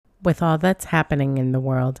With all that's happening in the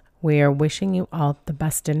world, we are wishing you all the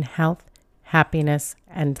best in health, happiness,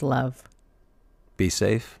 and love. Be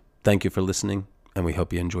safe. Thank you for listening, and we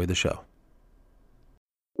hope you enjoy the show.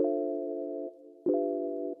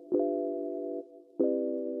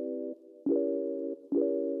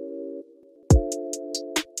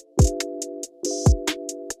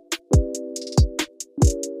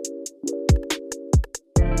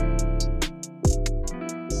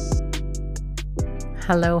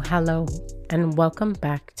 Hello, and welcome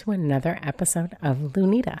back to another episode of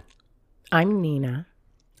Lunita. I'm Nina.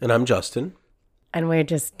 And I'm Justin. And we're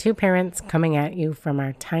just two parents coming at you from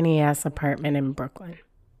our tiny-ass apartment in Brooklyn.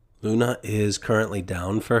 Luna is currently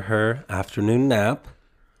down for her afternoon nap.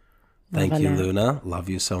 Thank you, Luna. Love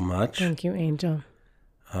you so much. Thank you, Angel.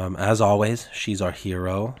 As always, she's our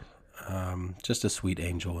hero. Just a sweet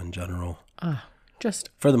angel in general. Just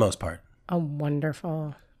for the most part. A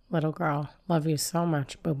wonderful little girl. Love you so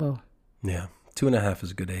much, boo-boo. Yeah, 2.5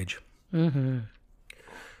 is a good age. Mm-hmm.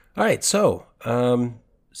 All right, so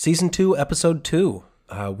Season 2, Episode 2.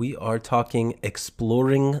 We are talking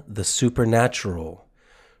exploring the supernatural,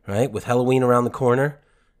 right? With Halloween around the corner,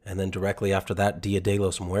 and then directly after that, Dia de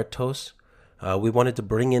los Muertos. We wanted to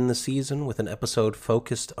bring in the season with an episode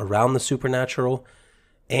focused around the supernatural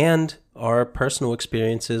and our personal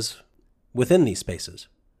experiences within these spaces.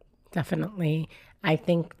 Definitely. I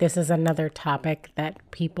think this is another topic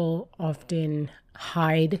that people often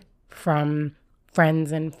hide from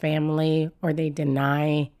friends and family, or they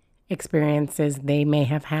deny experiences they may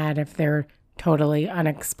have had if they're totally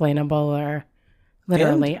unexplainable or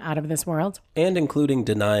literally out of this world. And including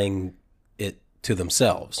denying it to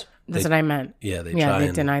themselves. That's what I meant. Yeah,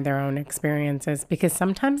 they deny their own experiences because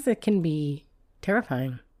sometimes it can be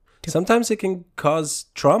terrifying. Sometimes it can cause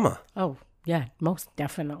trauma. Oh, yeah, most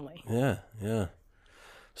definitely. Yeah.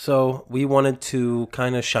 So we wanted to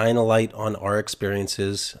kind of shine a light on our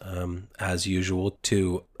experiences, as usual,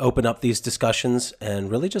 to open up these discussions and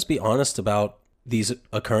really just be honest about these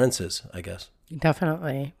occurrences, I guess.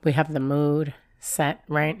 Definitely. We have the mood set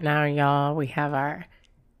right now, y'all. We have our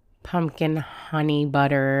pumpkin honey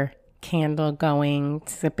butter candle going,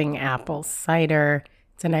 sipping apple cider.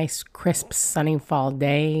 It's a nice, crisp, sunny fall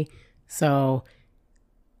day. So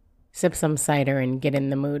sip some cider and get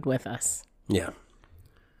in the mood with us. Yeah.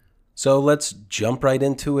 So let's jump right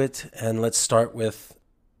into it, and let's start with,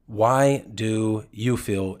 why do you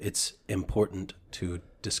feel it's important to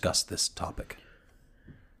discuss this topic?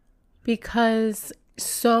 Because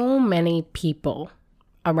so many people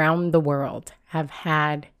around the world have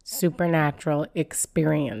had supernatural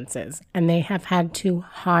experiences, and they have had to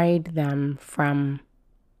hide them from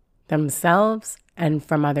themselves and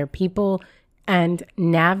from other people and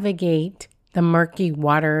navigate the murky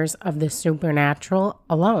waters of the supernatural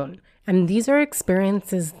alone. And these are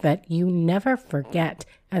experiences that you never forget.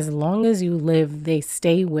 As long as you live, they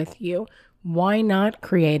stay with you. Why not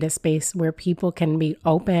create a space where people can be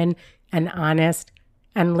open and honest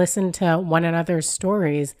and listen to one another's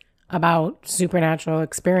stories about supernatural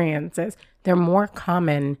experiences? They're more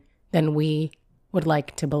common than we would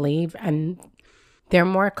like to believe, and they're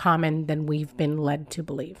more common than we've been led to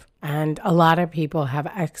believe. And a lot of people have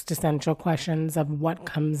existential questions of what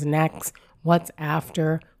comes next, what's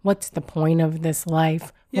after, what's the point of this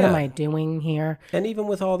life, what am I doing here? And even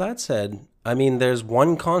with all that said, I mean, there's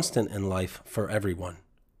one constant in life for everyone: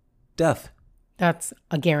 death. That's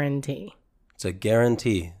a guarantee. It's a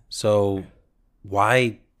guarantee. So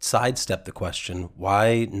why sidestep the question?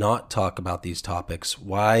 Why not talk about these topics?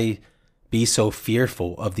 Why be so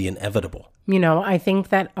fearful of the inevitable? You know, I think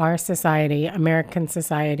that our society, American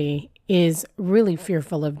society, is really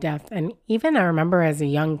fearful of death. And even I remember as a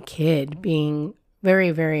young kid being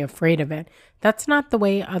very, very afraid of it. That's not the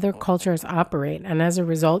way other cultures operate. And as a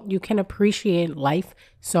result, you can appreciate life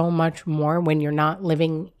so much more when you're not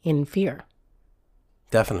living in fear.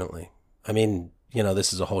 Definitely. I mean, you know,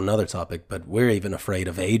 this is a whole nother topic, but we're even afraid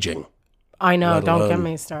of aging. I know, don't get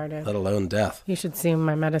me started. Let alone death. You should see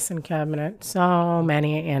my medicine cabinet. So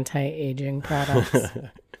many anti-aging products.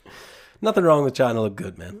 Nothing wrong with trying to look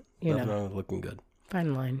good, man. Nothing wrong with looking good.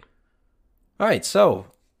 Fine line. All right, so,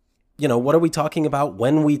 you know, what are we talking about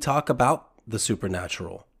when we talk about the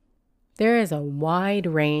supernatural? There is a wide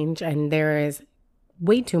range, and there is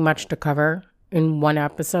way too much to cover in one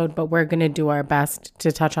episode, but we're going to do our best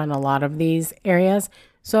to touch on a lot of these areas.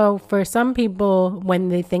 So for some people, when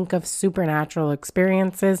they think of supernatural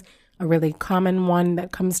experiences, a really common one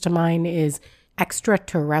that comes to mind is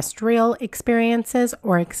extraterrestrial experiences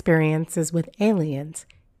or experiences with aliens.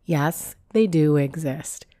 Yes, they do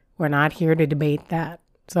exist. We're not here to debate that.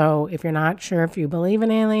 So if you're not sure if you believe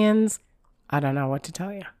in aliens, I don't know what to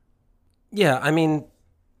tell you. Yeah, I mean,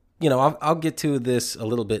 I'll get to this a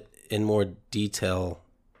little bit in more detail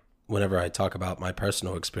whenever I talk about my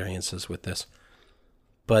personal experiences with this.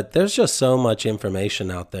 But there's just so much information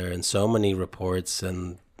out there and so many reports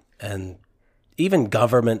and even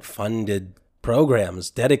government funded programs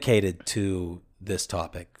dedicated to this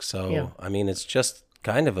topic. So, Yeah. I mean, it's just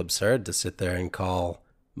kind of absurd to sit there and call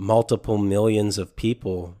multiple millions of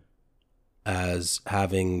people as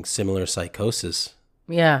having similar psychosis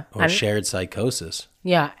Yeah. or shared psychosis.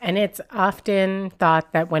 Yeah, and it's often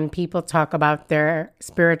thought that when people talk about their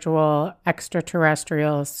spiritual,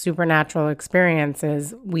 extraterrestrial, supernatural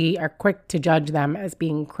experiences, we are quick to judge them as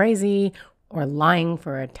being crazy or lying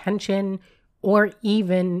for attention, or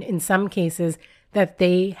even in some cases that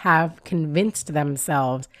they have convinced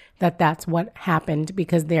themselves that that's what happened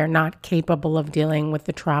because they're not capable of dealing with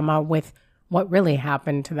the trauma with what really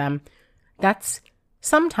happened to them. That's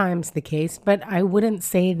sometimes the case, but I wouldn't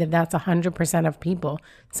say that that's 100% of people.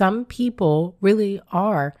 Some people really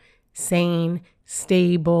are sane,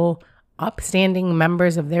 stable, upstanding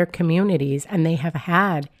members of their communities, and they have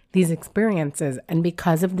had these experiences. And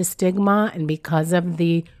because of the stigma and because of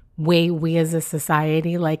the way we as a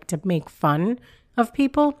society like to make fun of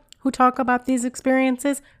people who talk about these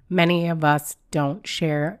experiences, many of us don't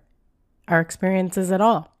share our experiences at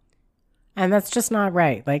all. And that's just not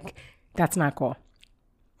right. Like, that's not cool.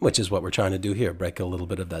 Which is what we're trying to do here, break a little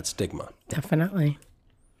bit of that stigma. Definitely.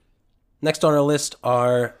 Next on our list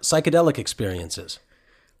are psychedelic experiences.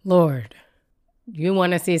 Lord, you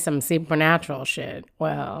want to see some supernatural shit?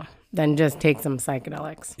 Well, then just take some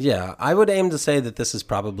psychedelics. Yeah, I would aim to say that this is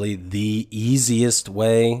probably the easiest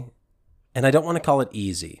way, and I don't want to call it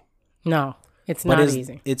easy. No, it's not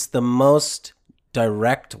easy. It's the most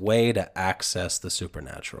direct way to access the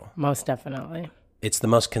supernatural. Most definitely. It's the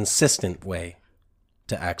most consistent way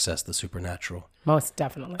to access the supernatural. Most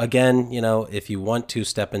definitely. Again, if you want to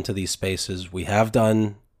step into these spaces, we have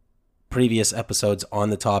done previous episodes on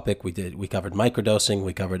the topic. We covered microdosing,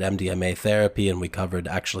 we covered MDMA therapy, and we covered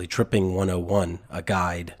actually Tripping 101, a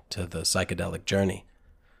guide to the psychedelic journey.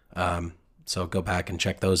 So go back and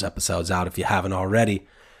check those episodes out if you haven't already.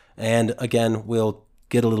 And again, we'll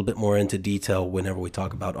get a little bit more into detail whenever we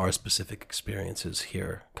talk about our specific experiences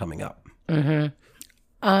here coming up. Mm-hmm.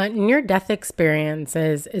 Near-death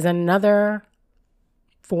experiences is another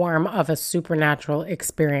form of a supernatural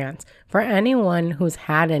experience. For anyone who's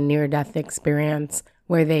had a near-death experience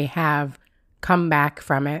where they have come back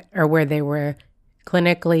from it or where they were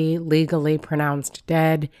clinically, legally pronounced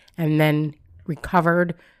dead and then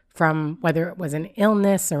recovered from whether it was an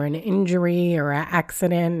illness or an injury or an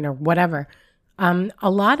accident or whatever,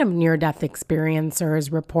 a lot of near-death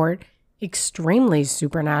experiencers report extremely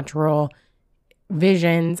supernatural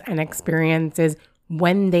visions and experiences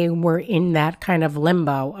when they were in that kind of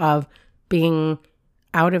limbo of being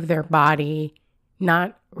out of their body,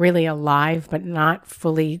 not really alive, but not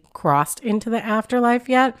fully crossed into the afterlife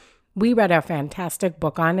yet. We read a fantastic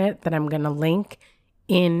book on it that I'm going to link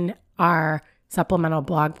in our supplemental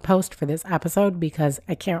blog post for this episode because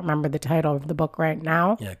I can't remember the title of the book right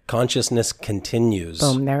now. Yeah, Consciousness Continues.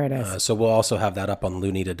 Boom, there it is. So we'll also have that up on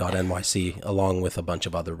lunita.nyc along with a bunch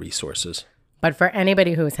of other resources. But for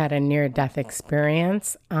anybody who's had a near-death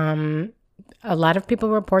experience, a lot of people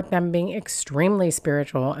report them being extremely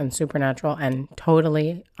spiritual and supernatural and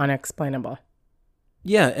totally unexplainable.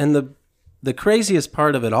 Yeah, and the craziest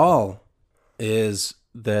part of it all is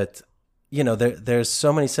that, there's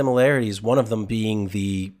so many similarities, one of them being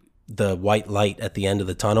the white light at the end of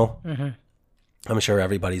the tunnel. Mm-hmm. I'm sure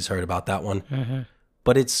everybody's heard about that one. Mm-hmm.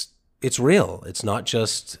 But it's real. It's not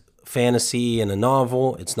just fantasy in a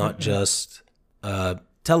novel. It's not just a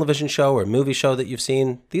television show or movie show that you've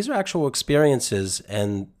seen. These are actual experiences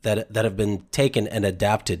and that have been taken and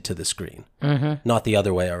adapted to the screen, not the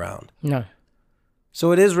other way around. No.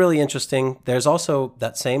 So it is really interesting. There's also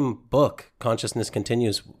that same book, Consciousness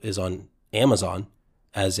Continues, is on Amazon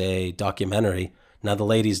as a documentary. Now the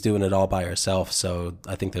lady's doing it all by herself, so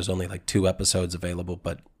I think there's only like 2 episodes available,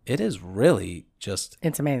 but it is really just...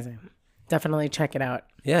 It's amazing. Definitely check it out.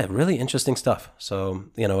 Yeah, really interesting stuff. So,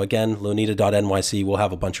 again, lunita.nyc, we'll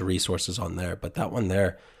have a bunch of resources on there, but that one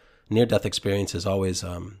there, near-death experience, always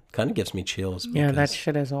kind of gives me chills. Yeah, that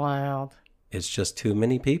shit is wild. It's just too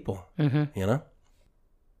many people,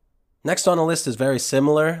 Next on the list is very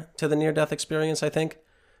similar to the near-death experience, I think.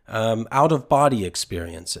 Out-of-body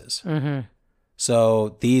experiences. Mm-hmm.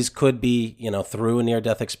 So these could be, through a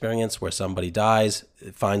near-death experience where somebody dies,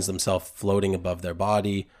 finds themselves floating above their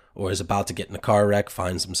body, or is about to get in a car wreck,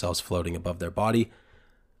 finds themselves floating above their body.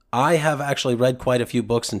 I have actually read quite a few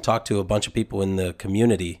books and talked to a bunch of people in the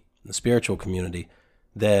community, the spiritual community,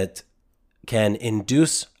 that can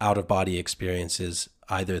induce out-of-body experiences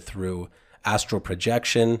either through astral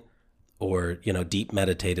projection or, deep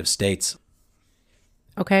meditative states.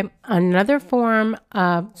 Okay, another form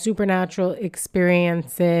of supernatural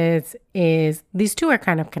experiences is, these two are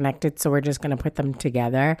kind of connected, so we're just going to put them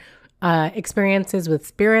together. Experiences with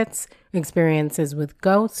spirits, experiences with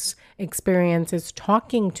ghosts, experiences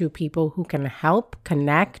talking to people who can help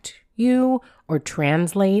connect you or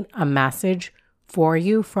translate a message for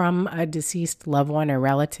you from a deceased loved one or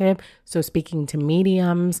relative. So speaking to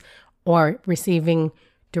mediums or receiving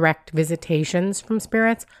direct visitations from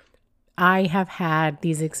spirits. I have had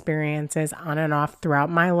these experiences on and off throughout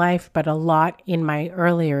my life, but a lot in my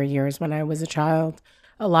earlier years when I was a child.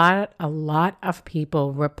 A lot of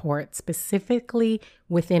people report, specifically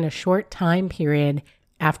within a short time period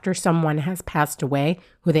after someone has passed away,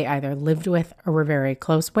 who they either lived with or were very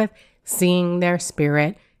close with, seeing their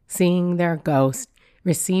spirit, seeing their ghost,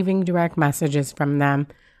 receiving direct messages from them,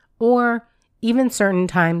 or even certain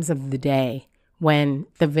times of the day when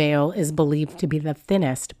the veil is believed to be the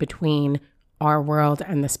thinnest between our world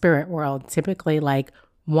and the spirit world. Typically like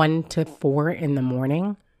 1 to 4 in the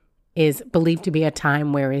morning is believed to be a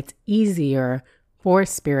time where it's easier for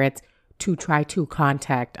spirits to try to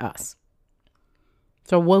contact us.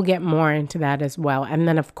 So we'll get more into that as well. And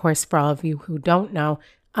then, of course, for all of you who don't know,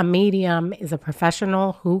 a medium is a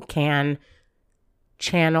professional who can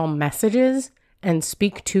channel messages and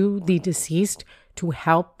speak to the deceased to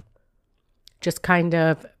help just kind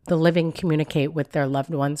of the living communicate with their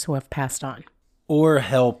loved ones who have passed on. Or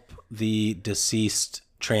help the deceased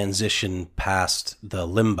transition past the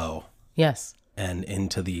limbo. Yes. And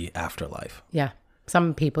into the afterlife. Yeah.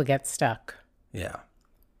 Some people get stuck. Yeah.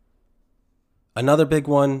 Another big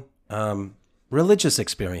one, religious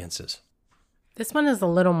experiences. This one is a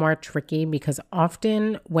little more tricky because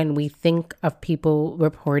often when we think of people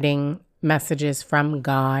reporting messages from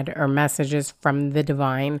God or messages from the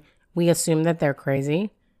divine, we assume that they're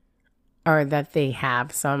crazy or that they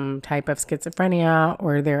have some type of schizophrenia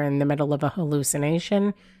or they're in the middle of a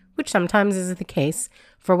hallucination, which sometimes is the case.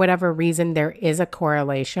 For whatever reason, there is a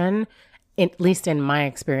correlation, at least in my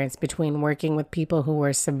experience, between working with people who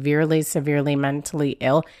are severely, severely mentally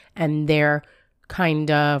ill and their kind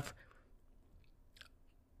of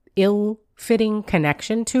ill-fitting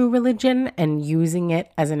connection to religion and using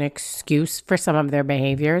it as an excuse for some of their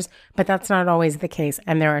behaviors. But that's not always the case.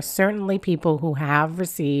 And there are certainly people who have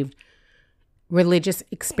received religious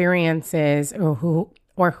experiences or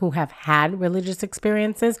who have had religious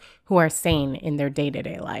experiences who are sane in their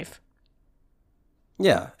day-to-day life.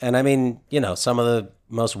 Yeah. And I mean, some of the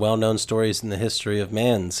most well-known stories in the history of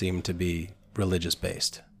man seem to be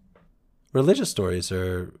religious-based. Religious stories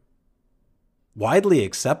are widely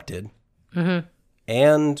accepted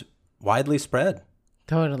and widely spread.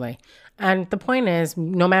 Totally. And the point is,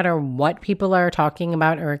 no matter what people are talking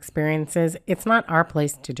about or experiences, it's not our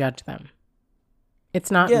place to judge them. It's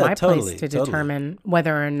not my place to determine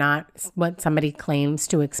whether or not what somebody claims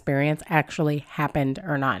to experience actually happened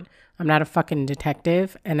or not. I'm not a fucking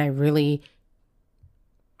detective, and I really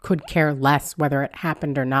could care less whether it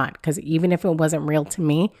happened or not, because even if it wasn't real to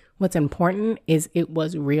me, what's important is it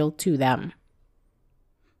was real to them.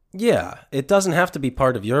 Yeah, it doesn't have to be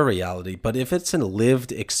part of your reality, but if it's a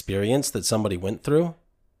lived experience that somebody went through,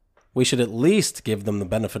 we should at least give them the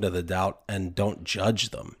benefit of the doubt and don't judge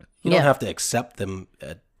them. You don't have to accept them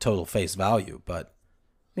at total face value, but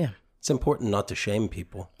it's important not to shame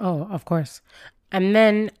people. Oh, of course. And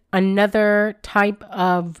then another type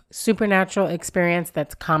of supernatural experience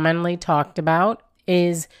that's commonly talked about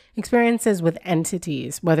is experiences with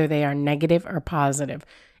entities, whether they are negative or positive.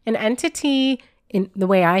 An entity, in the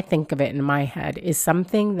way I think of it in my head, is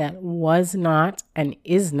something that was not and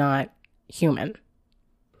is not human.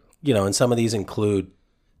 And some of these include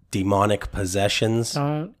demonic possessions.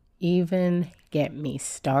 Don't even get me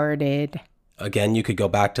started. Again, you could go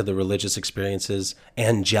back to the religious experiences,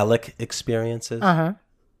 angelic experiences.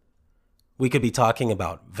 We could be talking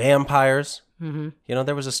about vampires.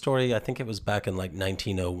 There was a story, I think it was back in like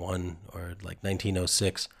 1901 or like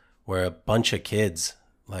 1906, where a bunch of kids,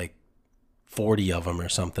 like 40 of them or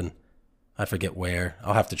something, I forget where.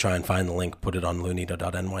 I'll have to try and find the link, put it on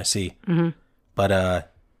lunita.nyc.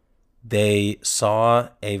 But they saw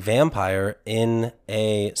a vampire in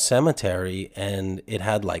a cemetery, and it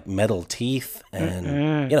had like metal teeth,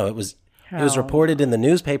 and it was reported in the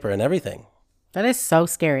newspaper and everything. That is so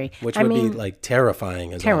scary. Which would be like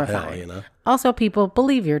terrifying as all hell, Also, people,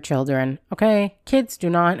 believe your children, okay? Kids do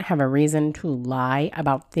not have a reason to lie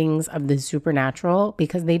about things of the supernatural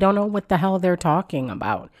because they don't know what the hell they're talking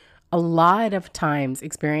about. A lot of times,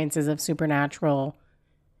 experiences of supernatural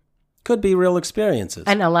could be real experiences.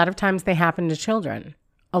 And a lot of times they happen to children.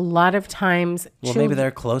 A lot of times... Well, maybe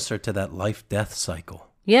they're closer to that life-death cycle.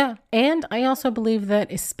 Yeah. And I also believe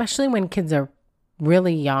that especially when kids are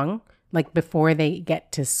really young, like before they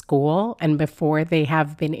get to school and before they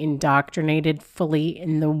have been indoctrinated fully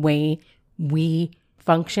in the way we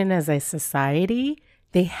function as a society,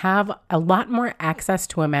 they have a lot more access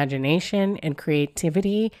to imagination and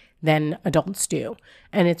creativity than adults do.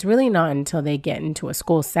 And it's really not until they get into a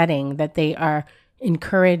school setting that they are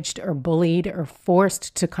encouraged or bullied or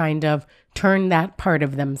forced to kind of turn that part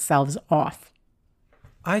of themselves off.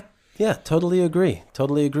 Yeah, totally agree.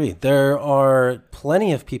 Totally agree. There are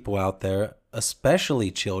plenty of people out there, especially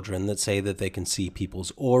children, that say that they can see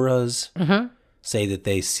people's auras, say that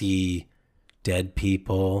they see dead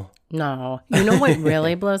people. No. You know what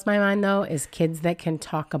really blows my mind, though, is kids that can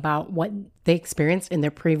talk about what they experienced in their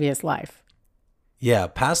previous life. Yeah,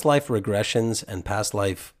 past life regressions and past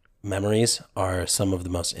life memories are some of the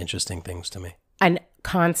most interesting things to me. And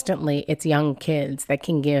constantly, it's young kids that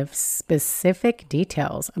can give specific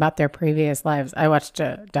details about their previous lives. I watched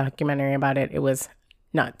a documentary about it. It was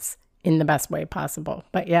nuts in the best way possible.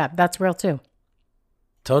 But yeah, that's real too.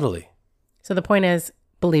 Totally. So the point is,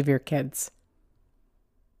 believe your kids.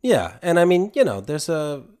 Yeah, and I mean, you know, there's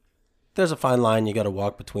a fine line you got to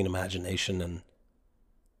walk between imagination and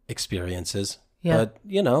experiences. Yeah. But,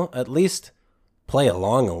 you know, at least play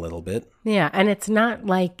along a little bit. Yeah, and it's not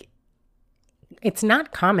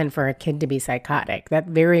common for a kid to be psychotic. That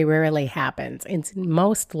very rarely happens. It's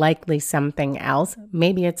most likely something else.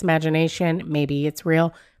 Maybe it's imagination, maybe it's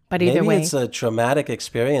real, but either way. Maybe it's a traumatic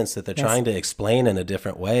experience that they're trying to explain in a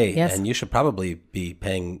different way. Yes. And you should probably be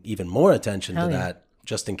paying even more attention to that,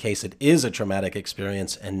 just in case it is a traumatic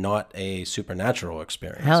experience and not a supernatural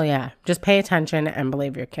experience. Hell yeah. Just pay attention and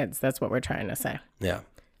believe your kids. That's what we're trying to say. Yeah.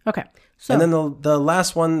 Okay. So, and then the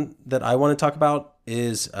last one that I want to talk about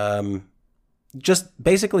is just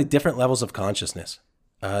basically different levels of consciousness.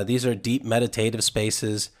 These are deep meditative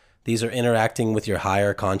spaces. These are interacting with your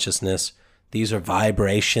higher consciousness. These are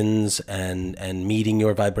vibrations and meeting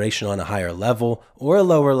your vibration on a higher level or a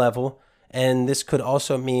lower level. And this could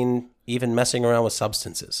also mean even messing around with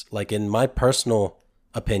substances. Like in my personal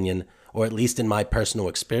opinion, or at least in my personal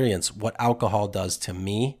experience, what alcohol does to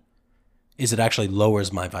me is it actually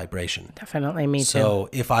lowers my vibration. Definitely, me too. So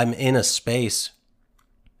if I'm in a space,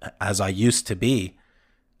 as I used to be,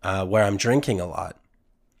 where I'm drinking a lot,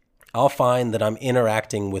 I'll find that I'm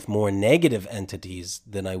interacting with more negative entities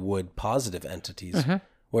than I would positive entities. Mm-hmm.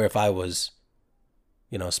 Where if I was,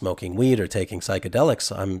 you know, smoking weed or taking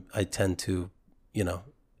psychedelics, I tend to, you know,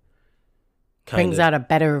 brings out a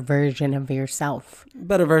better version of yourself.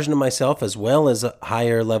 Better version of myself, as well as a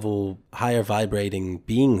higher level, higher vibrating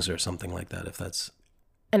beings or something like that, if that's...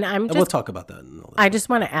 And we'll talk about that in a little bit. I just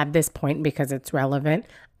want to add this point because it's relevant.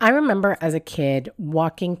 I remember as a kid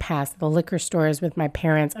walking past the liquor stores with my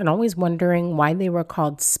parents and always wondering why they were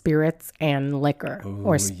called spirits and liquor. Ooh,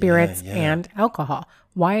 or spirits and alcohol.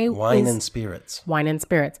 Wine and spirits.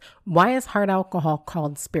 Why is hard alcohol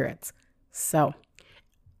called spirits? So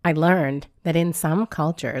I learned that in some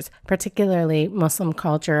cultures, particularly Muslim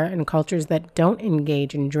culture and cultures that don't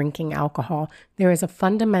engage in drinking alcohol, there is a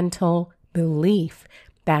fundamental belief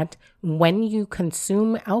that when you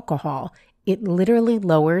consume alcohol, it literally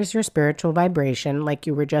lowers your spiritual vibration, like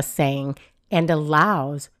you were just saying, and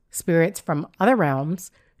allows spirits from other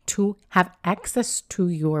realms to have access to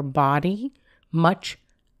your body much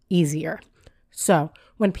easier. So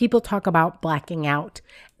when people talk about blacking out,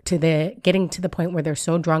 getting to the point where they're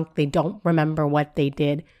so drunk they don't remember what they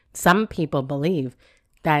did, some people believe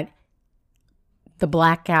that the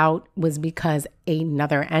blackout was because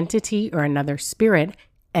another entity or another spirit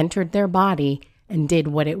entered their body and did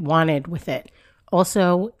what it wanted with it.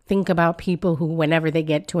 Also, think about people who, whenever they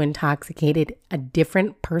get too intoxicated, a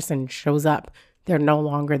different person shows up. They're no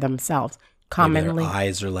longer themselves. Commonly, their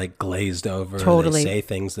eyes are like glazed over. Totally. They say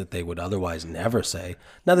things that they would otherwise never say.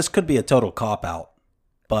 Now, this could be a total cop-out,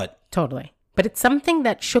 but... Totally. But it's something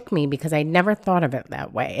that shook me because I never thought of it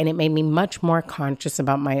that way. And it made me much more conscious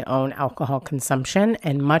about my own alcohol consumption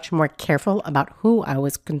and much more careful about who I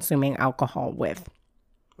was consuming alcohol with.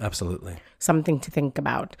 Absolutely. Something to think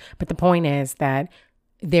about. But the point is that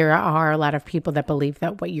there are a lot of people that believe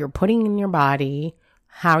that what you're putting in your body,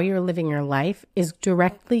 how you're living your life, is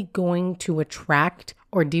directly going to attract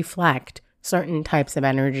or deflect certain types of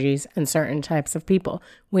energies and certain types of people.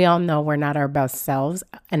 We all know we're not our best selves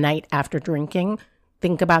a night after drinking.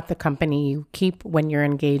 Think about the company you keep when you're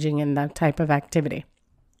engaging in that type of activity.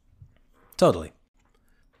 Totally.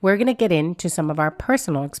 We're going to get into some of our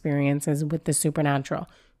personal experiences with the supernatural.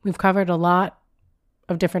 We've covered a lot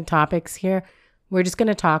of different topics here. We're just going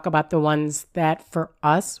to talk about the ones that for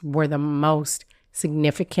us were the most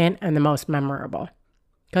significant and the most memorable.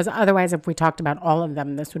 Because otherwise, if we talked about all of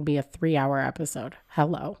them, this would be a 3-hour episode.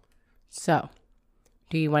 Hello. So,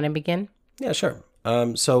 do you want to begin? Yeah, sure.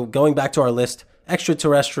 So going back to our list,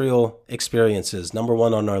 extraterrestrial experiences, number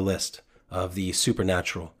 1 on our list of the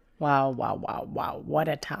supernatural. Wow, wow, wow, wow. What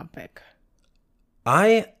a topic.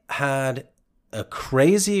 I had a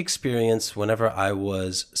crazy experience whenever I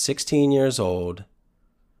was 16 years old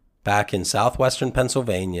back in southwestern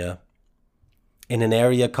Pennsylvania in an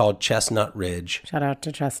area called Chestnut Ridge. Shout out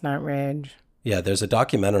to Chestnut Ridge. Yeah, there's a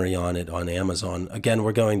documentary on it on Amazon. Again,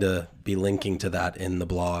 we're going to be linking to that in the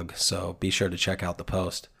blog, so be sure to check out the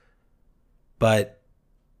post. But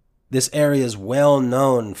this area is well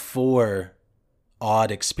known for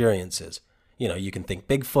odd experiences. You know, you can think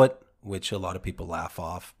Bigfoot, which a lot of people laugh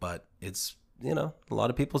off, but it's, you know, a lot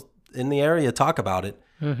of people in the area talk about it.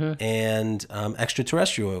 Mm-hmm. And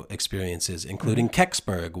extraterrestrial experiences, including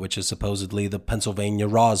Kecksburg, which is supposedly the Pennsylvania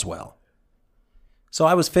Roswell. So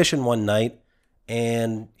I was fishing one night,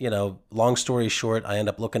 and, you know, long story short, I end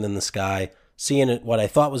up looking in the sky, seeing it, what I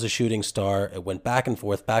thought was a shooting star. It went back and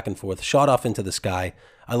forth, shot off into the sky.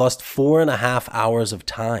 I lost 4.5 hours of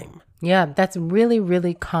time. Yeah, that's really,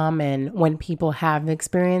 really common when people have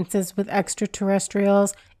experiences with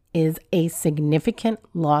extraterrestrials, is a significant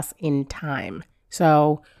loss in time.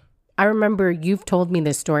 So I remember you've told me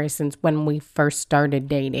this story since when we first started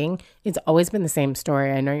dating. It's always been the same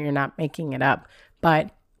story. I know you're not making it up,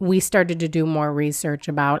 but we started to do more research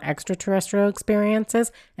about extraterrestrial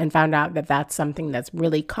experiences and found out that that's something that's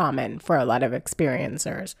really common for a lot of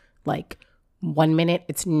experiencers. Like 1 minute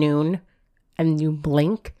it's noon and you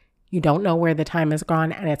blink, you don't know where the time has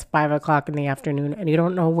gone, and it's 5 o'clock in the afternoon and you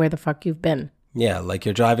don't know where the fuck you've been. Yeah, like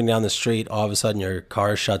you're driving down the street, all of a sudden your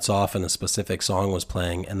car shuts off and a specific song was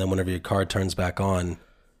playing, and then whenever your car turns back on,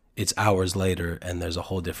 it's hours later and there's a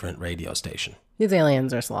whole different radio station. These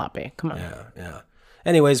aliens are sloppy. Come on. Yeah.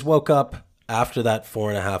 Anyways, woke up after that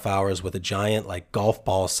 4.5 hours with a giant, like, golf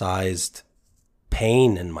ball sized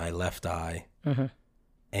pain in my left eye. Mm-hmm.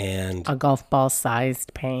 And a golf ball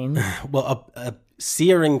sized pain. Well, a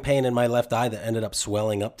searing pain in my left eye that ended up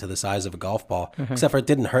swelling up to the size of a golf ball, except for it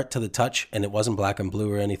didn't hurt to the touch, and it wasn't black and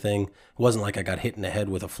blue or anything. It wasn't like I got hit in the head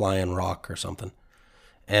with a flying rock or something.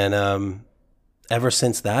 And ever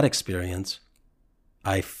since that experience,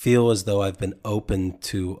 I feel as though I've been open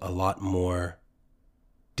to a lot more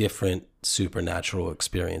different supernatural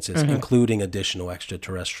experiences, including additional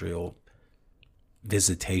extraterrestrial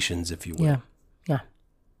visitations, if you will. Yeah.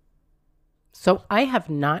 So I have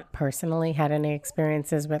not personally had any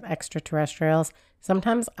experiences with extraterrestrials.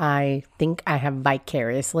 Sometimes I think I have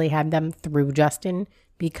vicariously had them through Justin,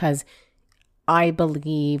 because I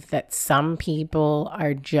believe that some people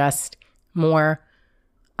are just more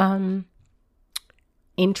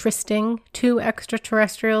interesting to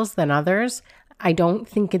extraterrestrials than others. I don't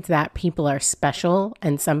think it's that people are special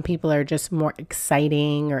and some people are just more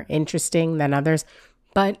exciting or interesting than others.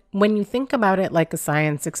 But when you think about it like a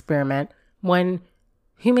science experiment, when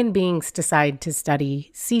human beings decide to study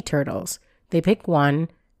sea turtles, they pick one,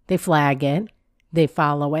 they flag it, they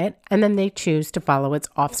follow it, and then they choose to follow its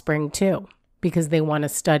offspring too, because they want to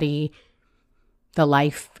study the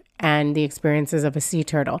life and the experiences of a sea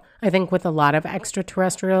turtle. I think with a lot of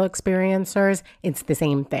extraterrestrial experiencers, it's the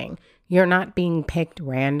same thing. You're not being picked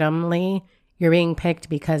randomly. You're being picked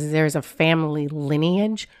because there's a family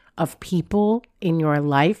lineage of people in your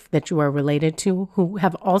life that you are related to who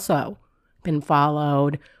have also been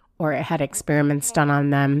followed or had experiments done on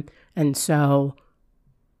them. And so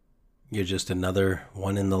you're just another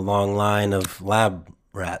one in the long line of lab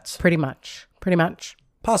rats. Pretty much.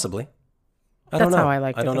 Possibly. That's how I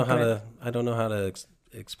like to think of it. I don't know how to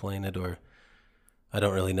explain it, or I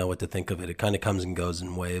don't really know what to think of it. It kind of comes and goes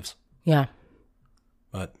in waves. Yeah.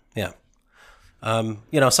 But yeah.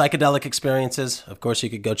 Psychedelic experiences. Of course, you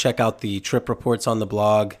could go check out the trip reports on the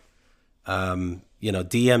blog.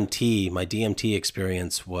 DMT, my DMT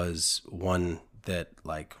experience was one that,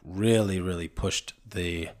 like, really, really pushed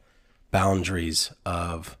the boundaries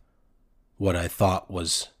of what I thought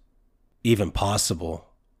was even possible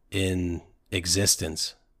in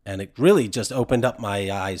existence. And it really just opened up my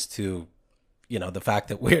eyes to, the fact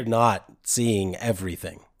that we're not seeing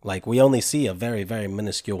everything. Like, we only see a very, very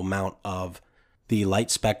minuscule amount of the light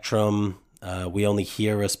spectrum. We only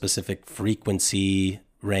hear a specific frequency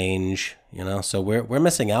range, so we're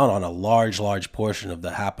missing out on a large portion of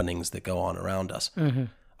the happenings that go on around us. Mm-hmm.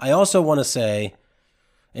 I also want to say,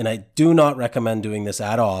 and I do not recommend doing this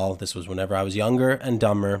at all, this was whenever I was younger and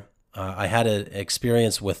dumber, I had an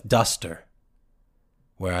experience with Duster.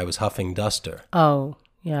 where I was huffing duster. Oh,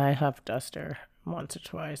 yeah, I huffed duster once or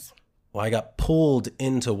twice. Well, I got pulled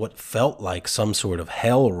into what felt like some sort of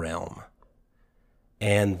hell realm.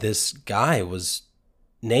 And this guy was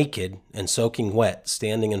naked and soaking wet,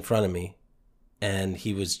 standing in front of me. And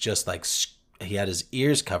he was just like, he had his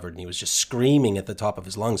ears covered and he was just screaming at the top of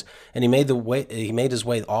his lungs. And he made his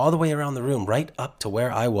way all the way around the room, right up to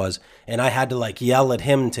where I was. And I had to like yell at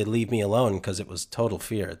him to leave me alone because it was total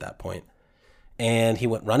fear at that point. And he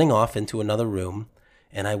went running off into another room,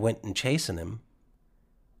 and I went and chasing him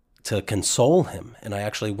to console him. And I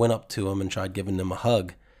actually went up to him and tried giving him a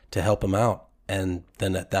hug to help him out. And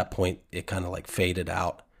then at that point, it kind of like faded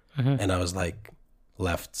out. Mm-hmm. And I was like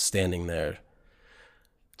left standing there.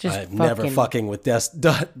 I'm never fucking with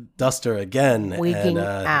duster again. Wigging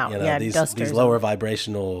out. You know, these lower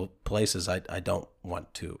vibrational places I don't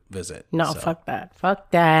want to visit. No, so. Fuck that. Fuck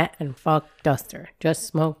that and fuck duster. Just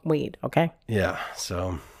smoke weed, okay? Yeah,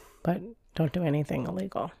 so. But don't do anything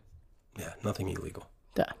illegal. Yeah, nothing illegal.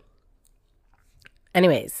 Duh.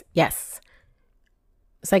 Anyways, yes.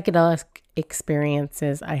 Psychedelic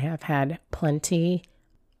experiences, I have had plenty.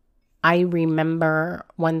 I remember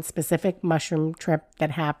one specific mushroom trip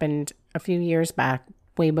that happened a few years back,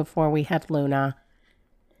 way before we had Luna.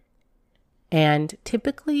 And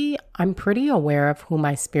typically, I'm pretty aware of who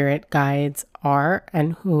my spirit guides are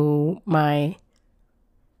and who my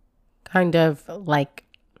kind of like,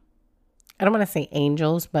 I don't want to say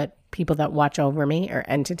angels, but people that watch over me or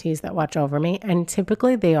entities that watch over me. And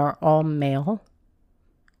typically, they are all male.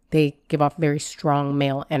 They give off very strong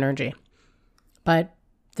male energy. But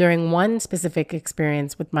during one specific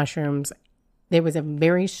experience with mushrooms, there was a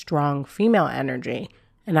very strong female energy.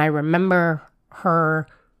 And I remember her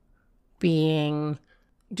being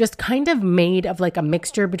just kind of made of like a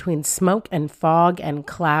mixture between smoke and fog and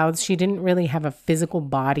clouds. She didn't really have a physical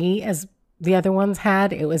body as the other ones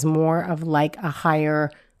had. It was more of like a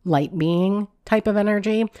higher light being type of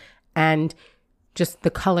energy. And just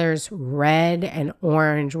the colors red and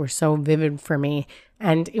orange were so vivid for me.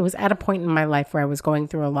 And it was at a point in my life where I was going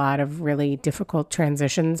through a lot of really difficult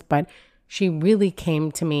transitions, but she really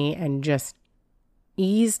came to me and just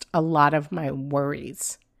eased a lot of my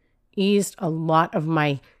worries, eased a lot of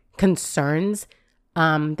my concerns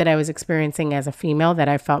that I was experiencing as a female that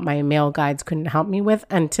I felt my male guides couldn't help me with.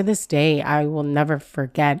 And to this day, I will never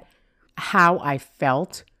forget how I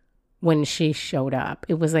felt when she showed up.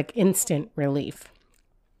 It was like instant relief.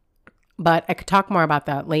 But I could talk more about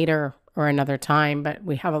that later or another time, but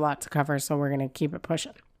we have a lot to cover, so we're going to keep it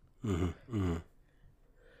pushing. Mm-hmm, mm-hmm.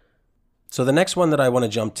 So the next one that I want to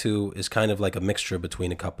jump to is kind of like a mixture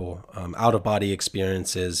between a couple out-of-body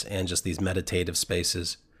experiences and just these meditative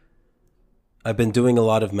spaces. I've been doing a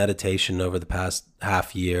lot of meditation over the past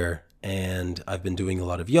half year, and I've been doing a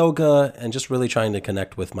lot of yoga and just really trying to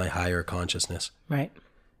connect with my higher consciousness. Right.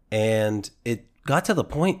 And it got to the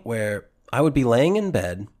point where I would be laying in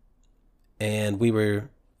bed and we were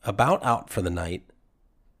about out for the night,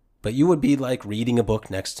 but you would be like reading a book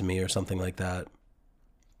next to me or something like that.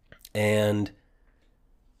 And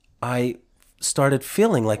I started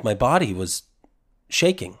feeling like my body was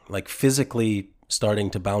shaking, like physically starting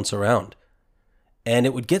to bounce around. And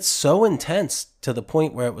it would get so intense to the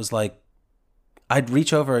point where it was like, I'd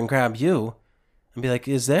reach over and grab you and be like,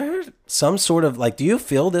 is there some sort of like, do you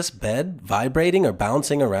feel this bed vibrating or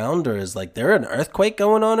bouncing around? Or is like, there an earthquake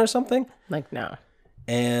going on or something? Like, no.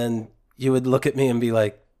 And you would look at me and be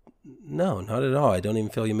like, no, not at all. I don't even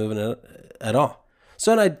feel you moving at all.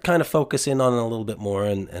 So then I'd kind of focus in on it a little bit more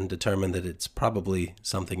and determine that it's probably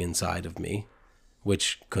something inside of me,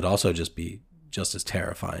 which could also just be just as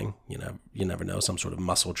terrifying. You know, you never know, some sort of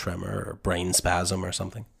muscle tremor or brain spasm or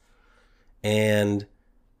something. And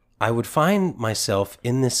I would find myself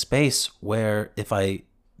in this space where if I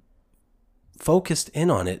focused in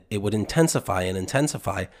on it, it would intensify and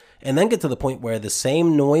intensify, and then get to the point where the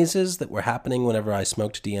same noises that were happening whenever I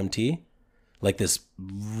smoked DMT, like this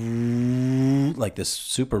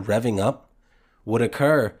super revving up, would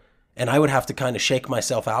occur, and I would have to kind of shake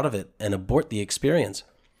myself out of it and abort the experience.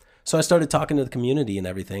 So I started talking to the community and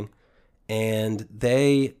everything, and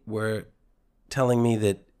they were telling me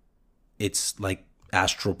that it's like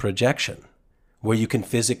astral projection, where you can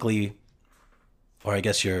physically, or I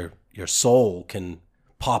guess your soul can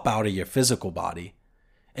pop out of your physical body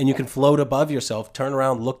and you can float above yourself, turn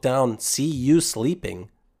around, look down, see you sleeping,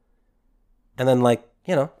 and then like,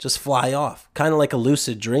 you know, just fly off. Kind of like a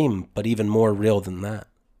lucid dream, but even more real than that.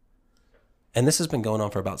 And this has been going on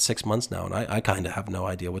for about 6 months now, and I kind of have no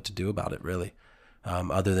idea what to do about it, really,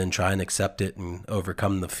 other than try and accept it and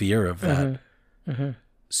overcome the fear of that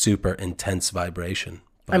super intense vibration.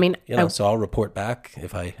 But, I mean, so I'll report back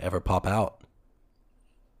if I ever pop out.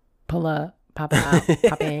 Pull up, pop out,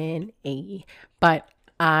 pop in, but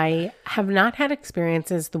I have not had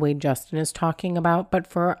experiences the way Justin is talking about, but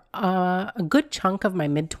for a good chunk of my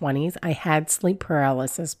mid-20s, I had sleep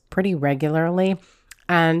paralysis pretty regularly.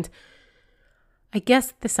 And I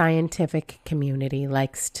guess the scientific community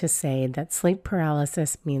likes to say that sleep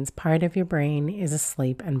paralysis means part of your brain is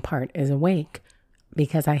asleep and part is awake,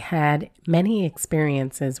 because I had many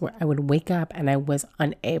experiences where I would wake up and I was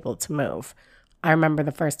unable to move. I remember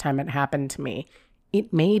the first time it happened to me.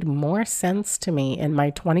 It made more sense to me in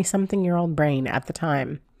my 20-something-year-old brain at the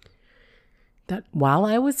time that while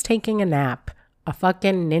I was taking a nap, a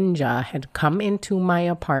fucking ninja had come into my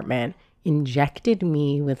apartment, injected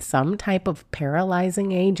me with some type of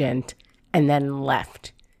paralyzing agent, and then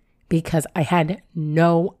left because I had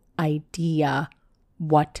no idea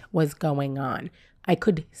what was going on. I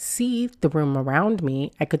could see the room around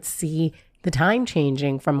me. I could see the time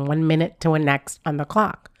changing from 1 minute to the next on the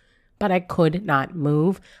clock. But I could not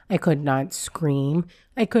move. I could not scream.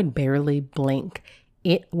 I could barely blink.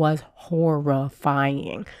 It was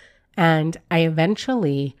horrifying. And I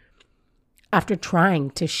eventually, after trying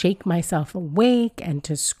to shake myself awake and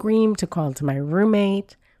to scream to call to my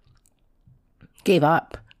roommate, gave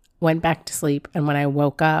up, went back to sleep. And when I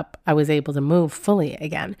woke up, I was able to move fully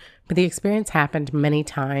again. But the experience happened many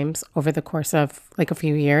times over the course of like a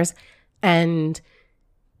few years. And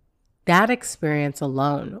that experience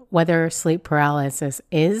alone, whether sleep paralysis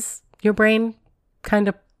is your brain kind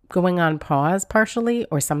of going on pause partially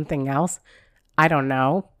or something else, I don't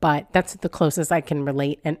know. But that's the closest I can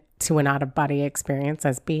relate to an out-of-body experience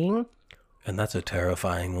as being. And that's a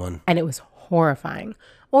terrifying one. And it was horrifying.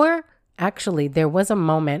 Or actually, there was a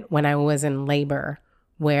moment when I was in labor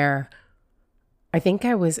where I think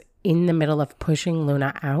I was in the middle of pushing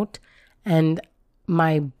Luna out and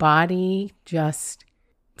my body just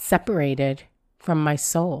separated from my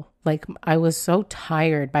soul. Like I was so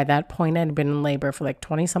tired by that point. I'd been in labor for like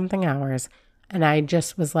 20-something hours. And I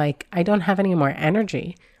just was like, I don't have any more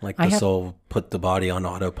energy. Like the soul put the body on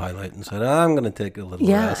autopilot and said, I'm going to take a little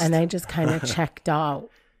rest. Yeah, and I just kind of checked out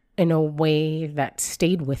in a way that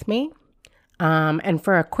stayed with me. And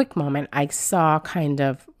for a quick moment, I saw kind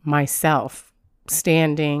of myself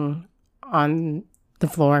standing on the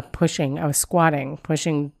floor pushing. I was squatting,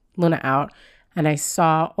 pushing Luna out. And I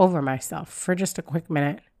saw over myself for just a quick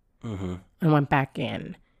minute and went back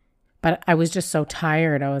in. But I was just so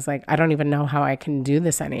tired. I was like, I don't even know how I can do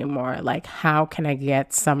this anymore. Like, how can I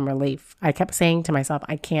get some relief? I kept saying to myself,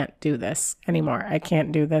 I can't do this anymore. I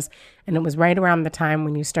can't do this. And it was right around the time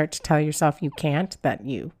when you start to tell yourself you can't that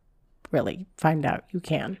you really find out you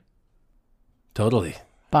can. Totally.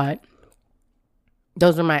 But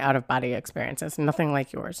those were my out-of-body experiences. Nothing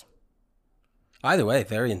like yours. Either way,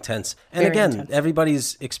 very intense. And again,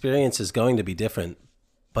 everybody's experience is going to be different.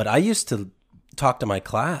 But I used to talk to my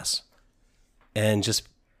class and just,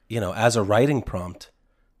 as a writing prompt,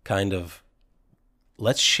 kind of,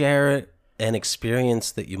 let's share an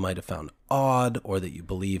experience that you might have found odd or that you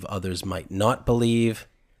believe others might not believe,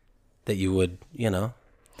 that you would,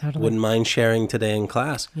 Totally. wouldn't mind sharing today in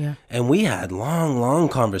class. Yeah. And we had long, long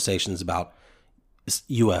conversations about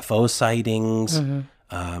UFO sightings,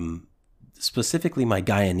 specifically my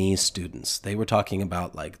Guyanese students. They were talking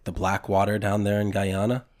about like the black water down there in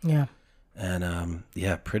Guyana. Yeah. And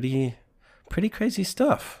pretty crazy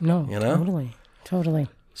stuff. No, totally.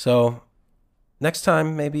 So next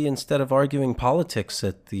time, maybe instead of arguing politics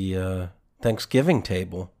at the Thanksgiving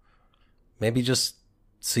table, maybe just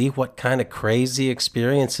see what kind of crazy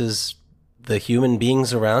experiences the human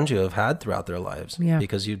beings around you have had throughout their lives. Yeah.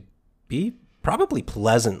 Because you'd be probably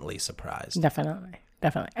pleasantly surprised. Definitely.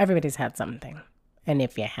 Everybody's had something. And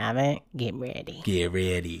if you haven't, get ready. Get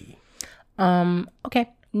ready. Okay.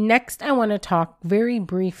 Next, I want to talk very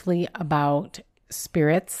briefly about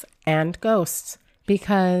spirits and ghosts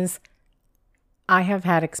because I have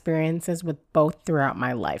had experiences with both throughout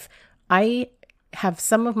my life. I have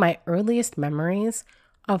some of my earliest memories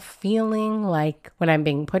of feeling like when I'm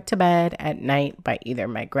being put to bed at night by either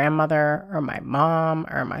my grandmother or my mom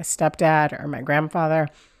or my stepdad or my grandfather,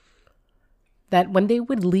 that when they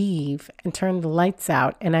would leave and turn the lights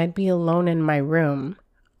out and I'd be alone in my room,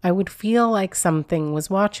 I would feel like something was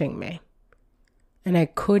watching me. And I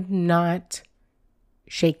could not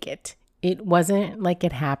shake it. It wasn't like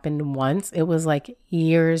it happened once. It was like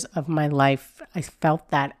years of my life. I felt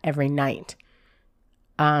that every night.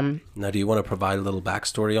 Now, do you want to provide a little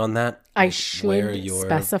backstory on that? I should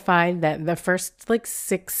specify that the first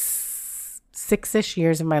 6 6-ish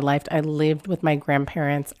years of my life, I lived with my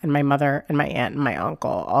grandparents and my mother and my aunt and my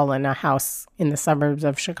uncle all in a house in the suburbs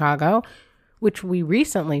of Chicago, which we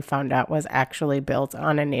recently found out was actually built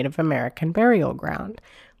on a Native American burial ground.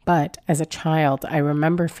 But as a child, I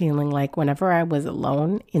remember feeling like whenever I was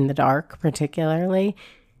alone in the dark, particularly,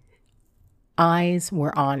 eyes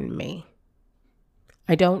were on me.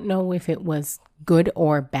 I don't know if it was good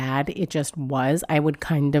or bad. It just was. I would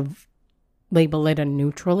kind of label it a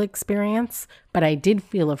neutral experience, but I did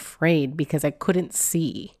feel afraid because I couldn't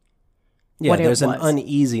see. Yeah, there's an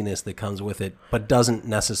uneasiness that comes with it, but doesn't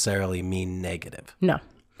necessarily mean negative. No.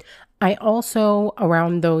 I also,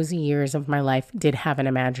 around those years of my life, did have an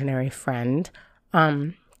imaginary friend.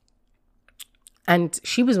 And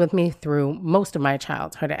she was with me through most of my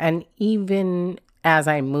childhood and even as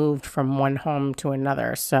I moved from one home to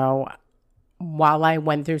another. So while I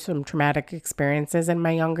went through some traumatic experiences in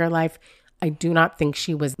my younger life, I do not think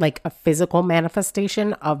she was like a physical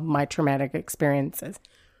manifestation of my traumatic experiences.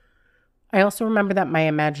 I also remember that my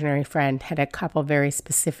imaginary friend had a couple very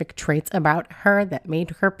specific traits about her that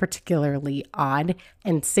made her particularly odd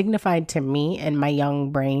and signified to me in my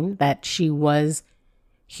young brain that she was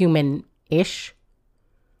human-ish,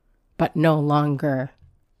 but no longer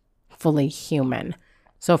fully human.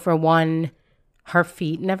 So for one, her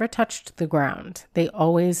feet never touched the ground. They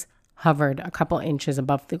always hovered a couple inches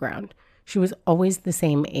above the ground. She was always the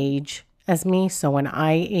same age as me. So when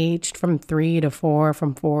I aged from 3 to 4,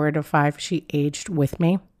 from 4 to 5, she aged with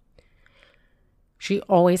me. She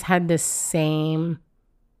always had the same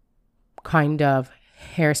kind of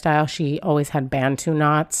hairstyle. She always had Bantu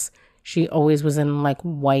knots. She always was in like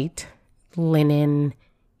white linen.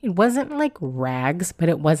 It wasn't like rags, but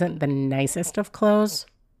it wasn't the nicest of clothes.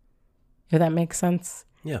 If that makes sense.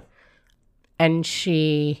 Yeah. And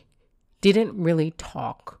she didn't really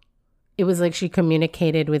talk. It was like she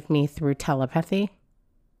communicated with me through telepathy.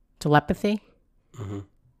 Mm-hmm.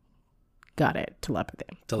 Got it.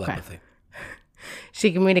 Telepathy. Okay.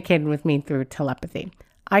 She communicated with me through telepathy.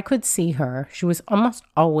 I could see her. She was almost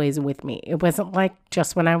always with me. It wasn't like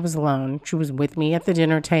just when I was alone. She was with me at the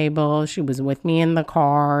dinner table. She was with me in the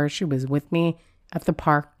car. She was with me at the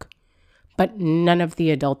park. But none of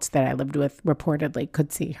the adults that I lived with reportedly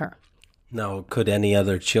could see her. Now, could any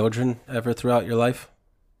other children ever throughout your life?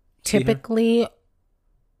 Typically,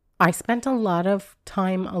 I spent a lot of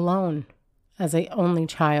time alone as an only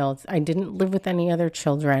child. I didn't live with any other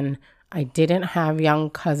children. I didn't have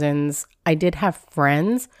young cousins. I did have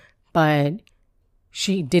friends, but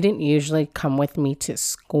she didn't usually come with me to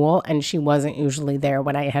school, and she wasn't usually there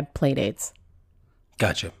when I had play dates.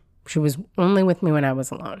 Gotcha. She was only with me when I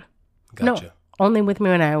was alone. Gotcha. No, only with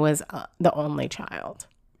me when I was the only child.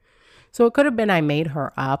 So it could have been I made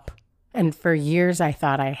her up, and for years I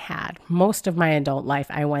thought I had. Most of my adult life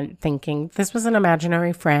I went thinking this was an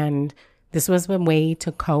imaginary friend. This was a way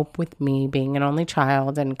to cope with me being an only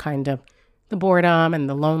child and kind of the boredom and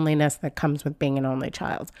the loneliness that comes with being an only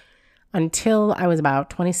child. Until I was about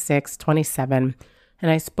 26, 27,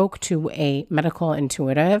 and I spoke to a medical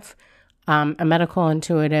intuitive. A medical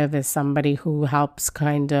intuitive is somebody who helps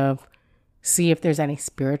kind of see if there's any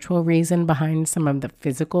spiritual reason behind some of the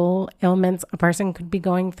physical ailments a person could be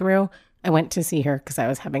going through. I went to see her because I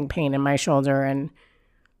was having pain in my shoulder, and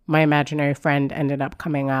my imaginary friend ended up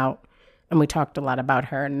coming out. And we talked a lot about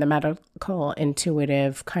her, and the medical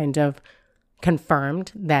intuitive kind of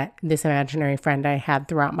confirmed that this imaginary friend I had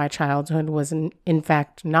throughout my childhood was in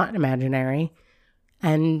fact not imaginary,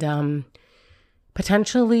 and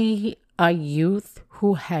potentially a youth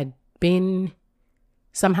who had been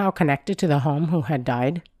somehow connected to the home who had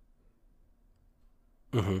died.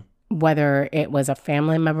 Mm-hmm. Whether it was a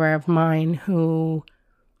family member of mine who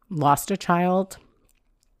lost a child,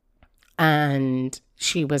 and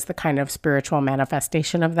she was the kind of spiritual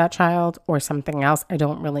manifestation of that child, or something else. I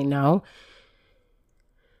don't really know.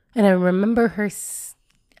 And I remember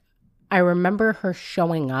her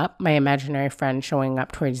showing up, my imaginary friend showing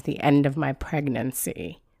up towards the end of my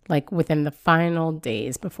pregnancy, like within the final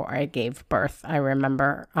days before I gave birth. I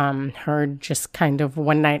remember her just kind of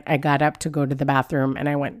one night I got up to go to the bathroom, and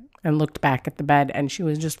I went and looked back at the bed, and she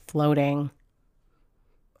was just floating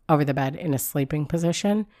over the bed in a sleeping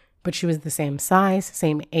position. But she was the same size,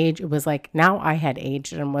 same age. It was like now I had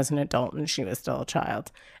aged and was an adult, and she was still a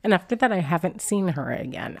child. And after that, I haven't seen her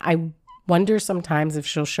again. I wonder sometimes if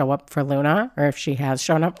she'll show up for Luna, or if she has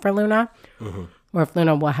shown up for Luna, or if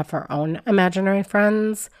Luna will have her own imaginary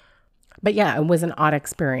friends. But yeah, it was an odd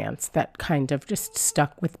experience that kind of just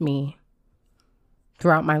stuck with me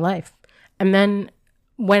throughout my life. And then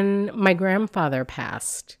when my grandfather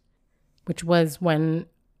passed, which was when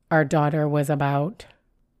our daughter was about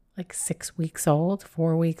like 6 weeks old,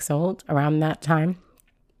 4 weeks old, around that time.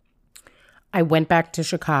 I went back to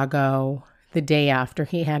Chicago the day after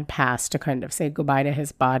he had passed to kind of say goodbye to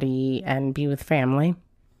his body and be with family.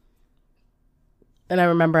 And I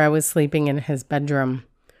remember I was sleeping in his bedroom,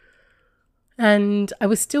 and I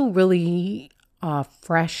was still really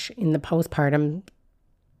fresh in the postpartum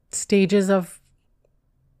stages of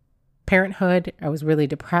parenthood. I was really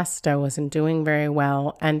depressed. I wasn't doing very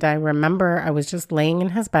well. And I remember I was just laying in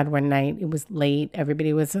his bed one night. It was late.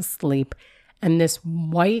 Everybody was asleep. And this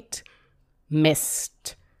white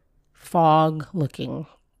mist, fog looking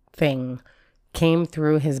thing came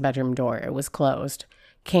through his bedroom door. It was closed.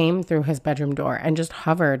 Came through his bedroom door and just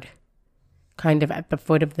hovered kind of at the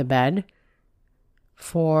foot of the bed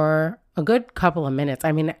for a good couple of minutes.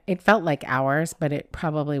 I mean, it felt like hours, but it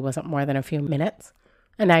probably wasn't more than a few minutes.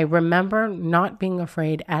 And I remember not being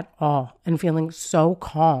afraid at all and feeling so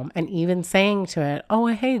calm and even saying to it, "Oh,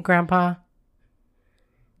 hey, Grandpa.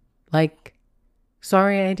 Like,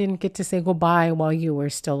 sorry I didn't get to say goodbye while you were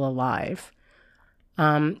still alive."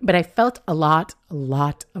 But I felt a lot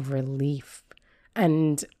of relief.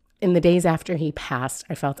 And in the days after he passed,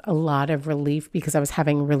 I felt a lot of relief because I was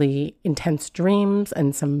having really intense dreams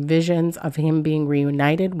and some visions of him being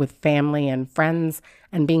reunited with family and friends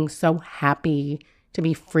and being so happy to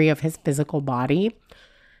be free of his physical body.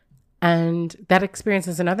 And that experience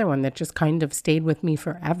is another one that just kind of stayed with me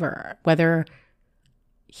forever. Whether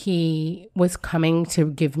he was coming to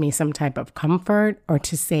give me some type of comfort or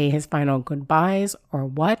to say his final goodbyes or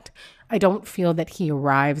what, I don't feel that he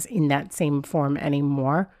arrives in that same form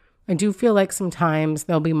anymore. I do feel like sometimes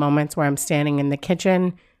there'll be moments where I'm standing in the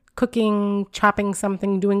kitchen, cooking, chopping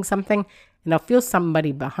something, doing something, and I'll feel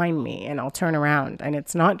somebody behind me and I'll turn around and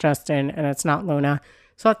it's not Justin and it's not Luna.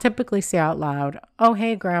 So I'll typically say out loud, "Oh,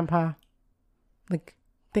 hey, Grandpa. Like,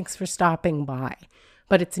 thanks for stopping by."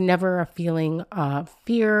 But it's never a feeling of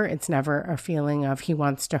fear. It's never a feeling of he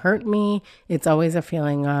wants to hurt me. It's always a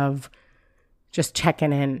feeling of just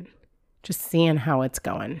checking in, just seeing how it's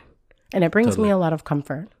going. And it brings me a lot of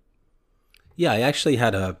comfort. Yeah, I actually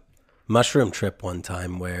had a mushroom trip one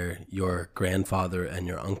time where your grandfather and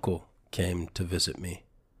your uncle came to visit me.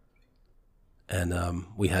 And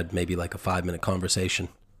we had maybe like a 5-minute conversation.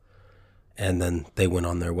 And then they went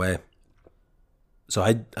on their way. So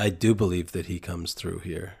I do believe that he comes through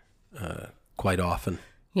here quite often.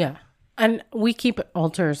 Yeah. And we keep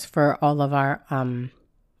altars for all of our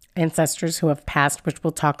ancestors who have passed, which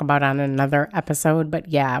we'll talk about on another episode. But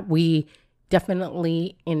yeah, we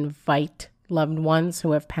definitely invite loved ones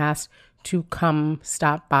who have passed to come,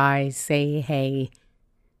 stop by, say hey.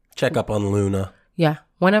 Check up on Luna. Yeah,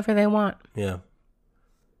 whenever they want. Yeah.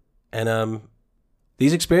 And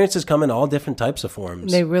these experiences come in all different types of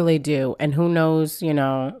forms. They really do. And who knows,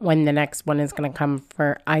 when the next one is going to come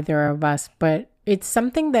for either of us. But it's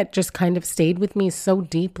something that just kind of stayed with me so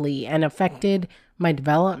deeply and affected my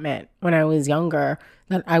development when I was younger,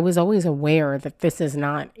 that I was always aware that this is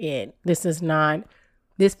not it.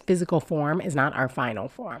 This physical form is not our final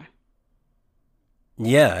form.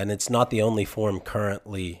 Yeah, and it's not the only form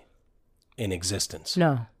currently in existence.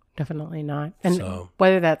 No, definitely not. And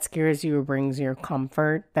whether that scares you or brings you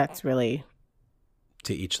comfort, that's really...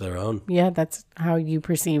 to each their own. Yeah, that's how you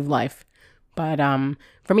perceive life. But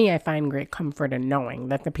for me, I find great comfort in knowing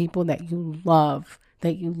that the people that you love,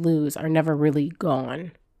 that you lose, are never really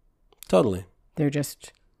gone. Totally. They're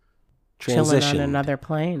just chilling on another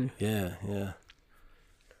plane. Yeah, yeah.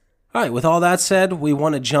 All right, with all that said, we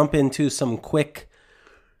want to jump into some quick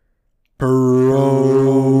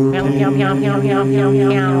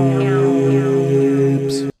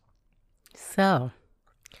So,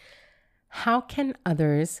 how can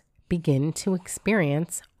others begin to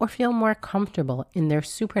experience or feel more comfortable in their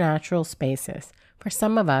supernatural spaces? For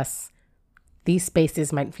some of us, these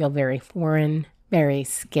spaces might feel very foreign, very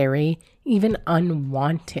scary, even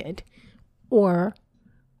unwanted, or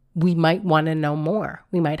we might want to know more.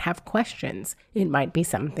 We might have questions. It might be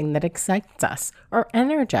something that excites us or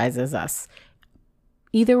energizes us.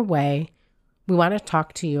 Either way, we want to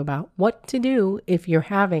talk to you about what to do if you're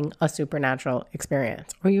having a supernatural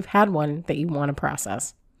experience or you've had one that you want to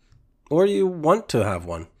process. Or you want to have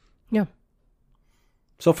one. Yeah.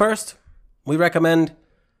 So first, we recommend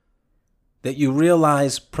that you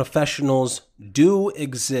realize professionals do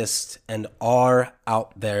exist and are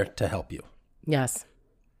out there to help you. Yes.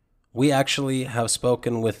 We actually have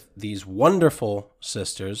spoken with these wonderful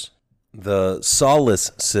sisters, the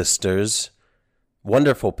Solace Sisters,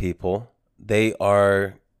 wonderful people. They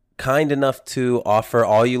are kind enough to offer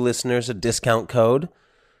all you listeners a discount code,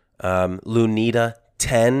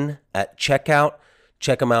 Lunita10 at checkout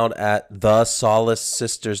check them out at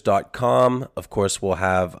thesolacesisters.com. Of course, we'll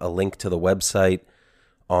have a link to the website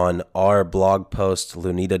on our blog post,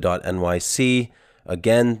 lunita.nyc.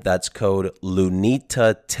 Again, that's code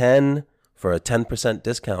LUNITA10 for a 10%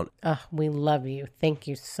 discount. We love you. Thank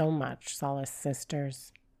you so much, Solace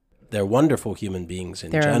Sisters. They're wonderful human beings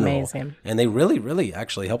in general. They're amazing. And they really, really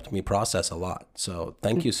actually helped me process a lot. So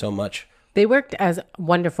thank you so much. They worked as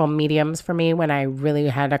wonderful mediums for me when I really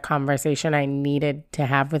had a conversation I needed to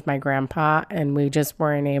have with my grandpa, and we just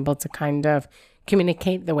weren't able to kind of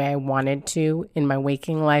communicate the way I wanted to in my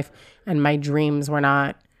waking life, and my dreams were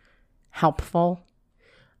not helpful.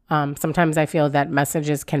 Sometimes I feel that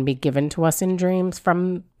messages can be given to us in dreams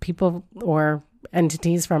from people or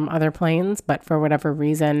entities from other planes, but for whatever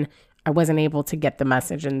reason, I wasn't able to get the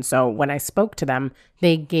message. And so when I spoke to them,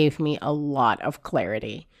 they gave me a lot of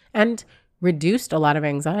clarity and reduced a lot of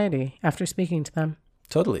anxiety after speaking to them.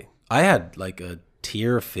 Totally. I had like a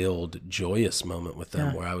tear-filled, joyous moment with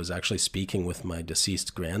them where I was actually speaking with my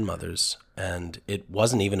deceased grandmothers, and it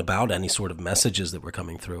wasn't even about any sort of messages that were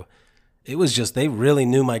coming through. It was just they really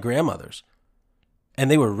knew my grandmothers, and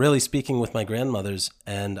they were really speaking with my grandmothers,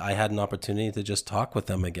 and I had an opportunity to just talk with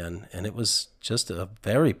them again, and it was just a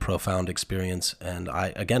very profound experience, and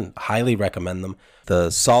I, again, highly recommend them.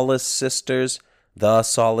 The Solace Sisters,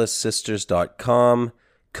 thesolacesisters.com,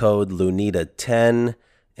 code LUNITA10,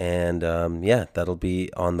 and that'll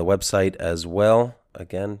be on the website as well.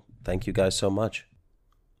 Again, thank you guys so much.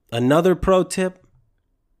 Another pro tip,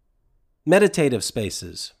 meditative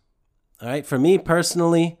spaces. All right, for me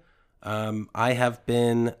personally, I have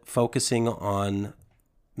been focusing on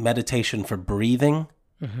meditation for breathing,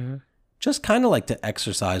 just kind of like to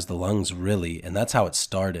exercise the lungs, really, and that's how it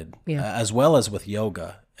started, as well as with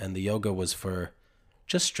yoga. And the yoga was for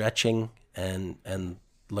just stretching and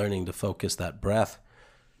learning to focus that breath.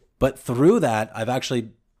 But through that, I've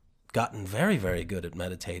actually gotten very, very good at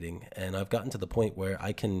meditating, and I've gotten to the point where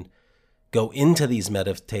I can go into these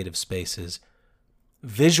meditative spaces,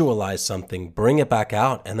 visualize something, bring it back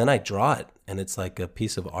out, and then I draw it, and it's like a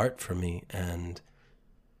piece of art for me. And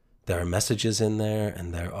there are messages in there,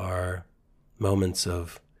 and there are moments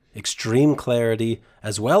of extreme clarity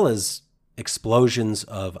as well as explosions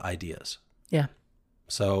of ideas. Yeah.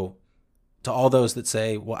 So to all those that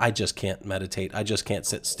say, well, I just can't meditate, I just can't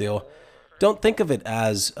sit still, don't think of it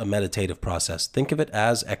as a meditative process. Think of it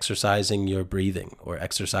as exercising your breathing or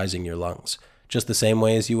exercising your lungs. Just the same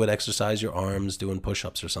way as you would exercise your arms doing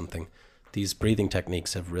push-ups or something. These breathing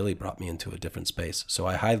techniques have really brought me into a different space. So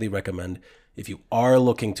I highly recommend, if you are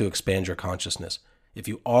looking to expand your consciousness, if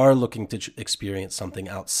you are looking to experience something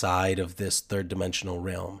outside of this third dimensional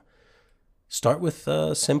realm, start with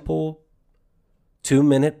a simple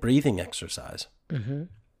 2-minute breathing exercise.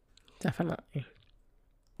 Definitely.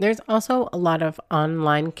 There's also a lot of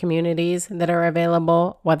online communities that are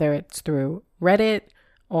available, whether it's through Reddit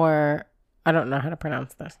or, I don't know how to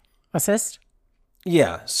pronounce this, Assist?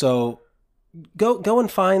 Yeah, so go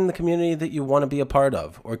and find the community that you want to be a part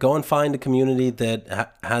of, or go and find a community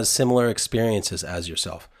that has similar experiences as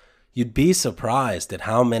yourself. You'd be surprised at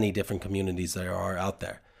how many different communities there are out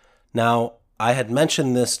there. Now, I had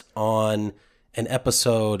mentioned this on an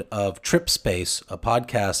episode of Trip Space, a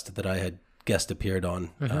podcast that I had guest appeared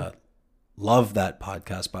on. Love that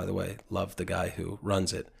podcast, by the way. Love the guy who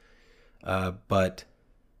runs it. But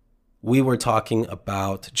we were talking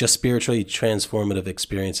about just spiritually transformative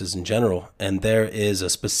experiences in general. And there is a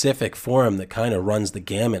specific forum that kind of runs the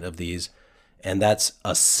gamut of these. And that's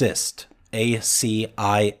Assist, ACISTE.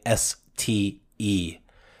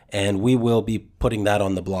 And we will be putting that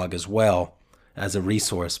on the blog as well as a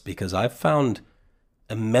resource, because I've found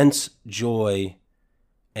immense joy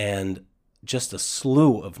and just a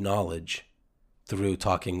slew of knowledge through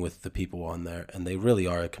talking with the people on there. And they really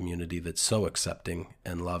are a community that's so accepting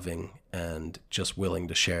and loving and just willing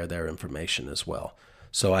to share their information as well.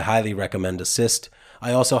 So I highly recommend Assist.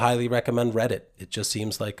 I also highly recommend Reddit. It just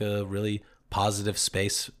seems like a really positive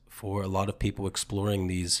space for a lot of people exploring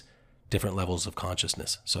these different levels of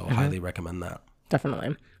consciousness. So I highly recommend that.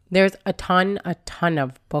 Definitely. There's a ton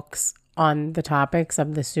of books on the topics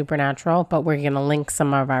of the supernatural, but we're going to link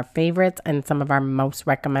some of our favorites and some of our most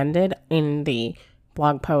recommended in the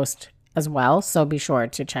blog post as well. So be sure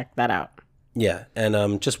to check that out. Yeah.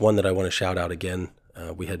 And just one that I want to shout out again.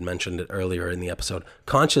 We had mentioned it earlier in the episode.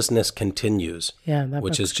 Consciousness Continues,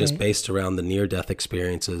 which is just based around the near-death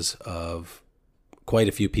experiences of quite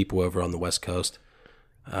a few people over on the West Coast.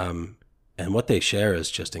 And what they share is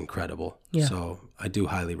just incredible. Yeah. So I do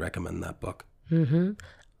highly recommend that book.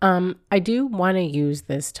 I do want to use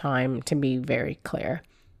this time to be very clear.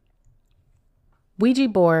 Ouija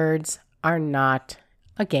boards are not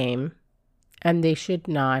a game and they should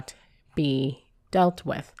not be dealt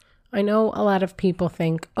with. I know a lot of people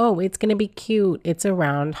think, oh, it's going to be cute. It's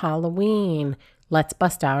around Halloween. Let's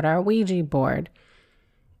bust out our Ouija board.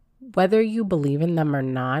 Whether you believe in them or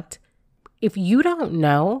not, if you don't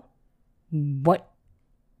know what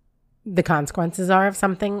the consequences are of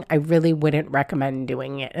something, I really wouldn't recommend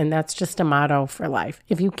doing it. And that's just a motto for life.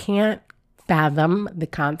 If you can't fathom the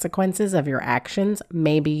consequences of your actions,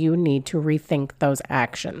 maybe you need to rethink those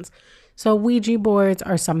actions. So Ouija boards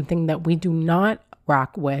are something that we do not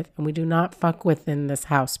rock with and we do not fuck with in this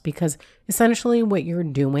house, because essentially what you're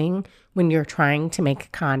doing when you're trying to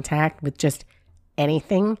make contact with just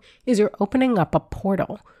anything is you're opening up a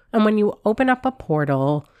portal. And when you open up a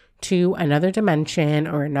portal to another dimension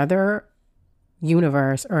or another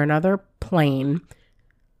universe or another plane,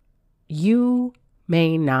 you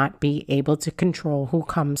may not be able to control who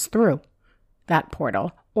comes through that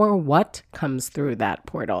portal or what comes through that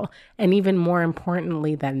portal. And even more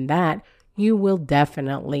importantly than that, you will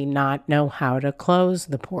definitely not know how to close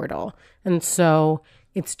the portal. And so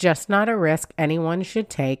it's just not a risk anyone should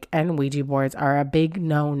take, and Ouija boards are a big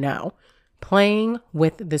no-no. Playing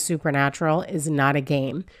with the supernatural is not a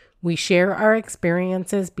game. We share our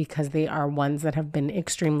experiences because they are ones that have been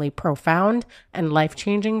extremely profound and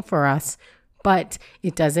life-changing for us, but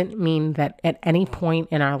it doesn't mean that at any point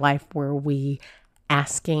in our life were we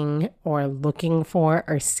asking or looking for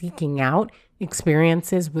or seeking out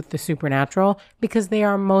experiences with the supernatural, because they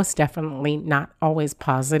are most definitely not always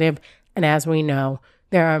positive. And as we know,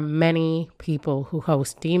 there are many people who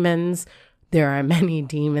host demons. There are many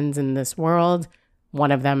demons in this world.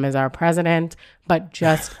 One of them is our president, but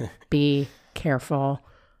just be careful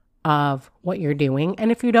of what you're doing.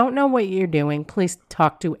 And if you don't know what you're doing, please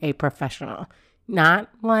talk to a professional, not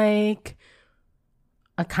like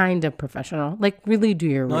a kind of professional, like really do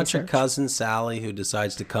your research. Not your cousin Sally who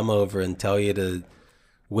decides to come over and tell you to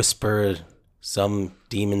whisper some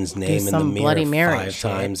demon's name in the mirror Bloody Mary 5 shit.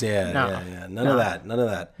 Times. Yeah, no, yeah. None of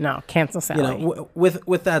that. No, cancel Sally.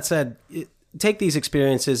 With that said, take these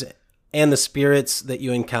experiences and the spirits that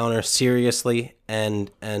you encounter seriously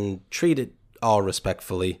and treat it all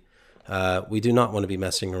respectfully. We do not want to be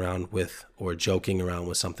messing around with or joking around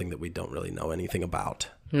with something that we don't really know anything about.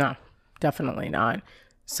 No, definitely not.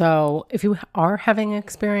 So if you are having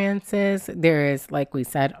experiences, there is, like we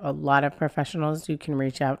said, a lot of professionals you can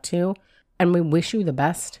reach out to, and we wish you the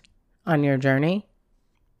best on your journey.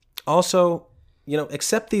 Also,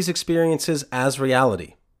 accept these experiences as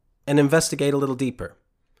reality and investigate a little deeper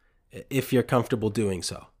if you're comfortable doing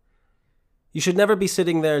so. You should never be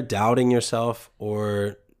sitting there doubting yourself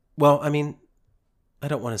or, I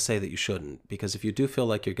don't want to say that you shouldn't, because if you do feel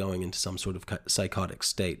like you're going into some sort of psychotic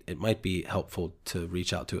state, it might be helpful to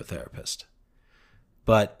reach out to a therapist.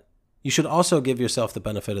 But you should also give yourself the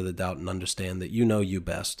benefit of the doubt and understand that you know you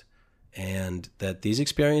best and that these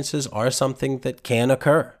experiences are something that can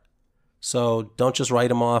occur. So don't just write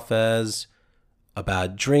them off as a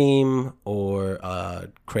bad dream or a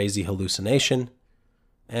crazy hallucination.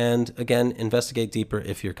 And again, investigate deeper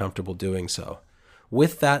if you're comfortable doing so.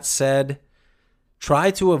 With that said,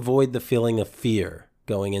 try to avoid the feeling of fear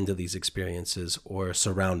going into these experiences or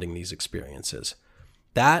surrounding these experiences.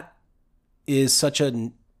 That is such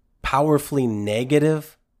a powerfully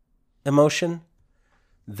negative emotion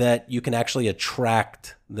that you can actually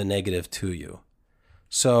attract the negative to you.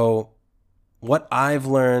 So what I've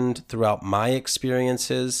learned throughout my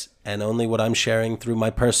experiences, and only what I'm sharing through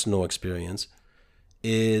my personal experience,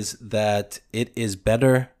 is that it is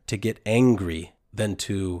better to get angry than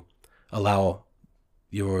to allow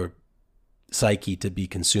your psyche to be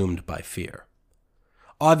consumed by fear.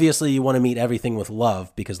 Obviously, you want to meet everything with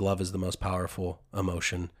love, because love is the most powerful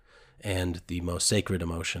emotion and the most sacred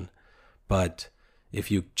emotion. But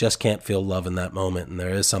if you just can't feel love in that moment and there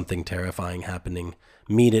is something terrifying happening,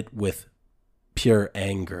 meet it with pure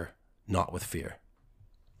anger, not with fear.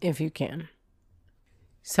 If you can.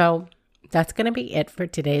 So that's going to be it for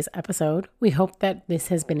today's episode. We hope that this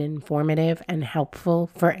has been informative and helpful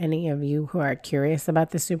for any of you who are curious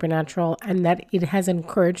about the supernatural, and that it has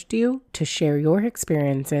encouraged you to share your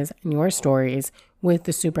experiences and your stories with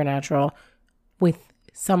the supernatural with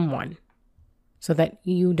someone so that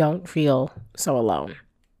you don't feel so alone.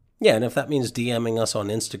 Yeah, and if that means DMing us on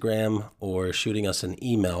Instagram or shooting us an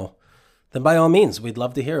email, then by all means, we'd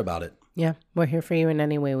love to hear about it. Yeah, we're here for you in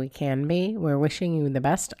any way we can be. We're wishing you the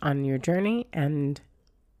best on your journey, and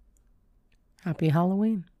happy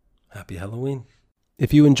Halloween. Happy Halloween.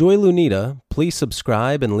 If you enjoy Lunita, please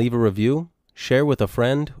subscribe and leave a review, share with a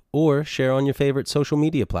friend, or share on your favorite social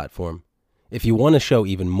media platform. If you want to show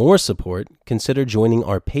even more support, consider joining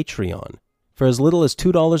our Patreon. For as little as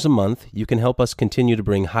 $2 a month, you can help us continue to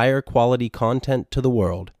bring higher quality content to the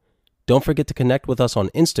world. Don't forget to connect with us on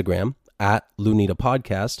Instagram at Lunita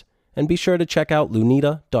Podcast, and be sure to check out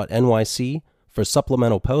lunita.nyc for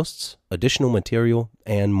supplemental posts, additional material,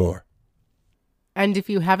 and more. And if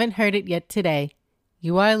you haven't heard it yet today,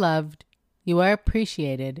 you are loved, you are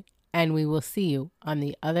appreciated, and we will see you on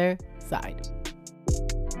the other side.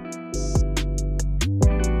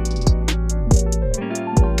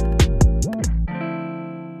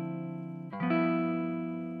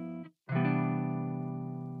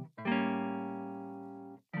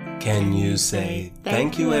 Can you say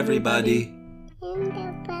thank you, everybody? And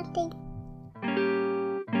the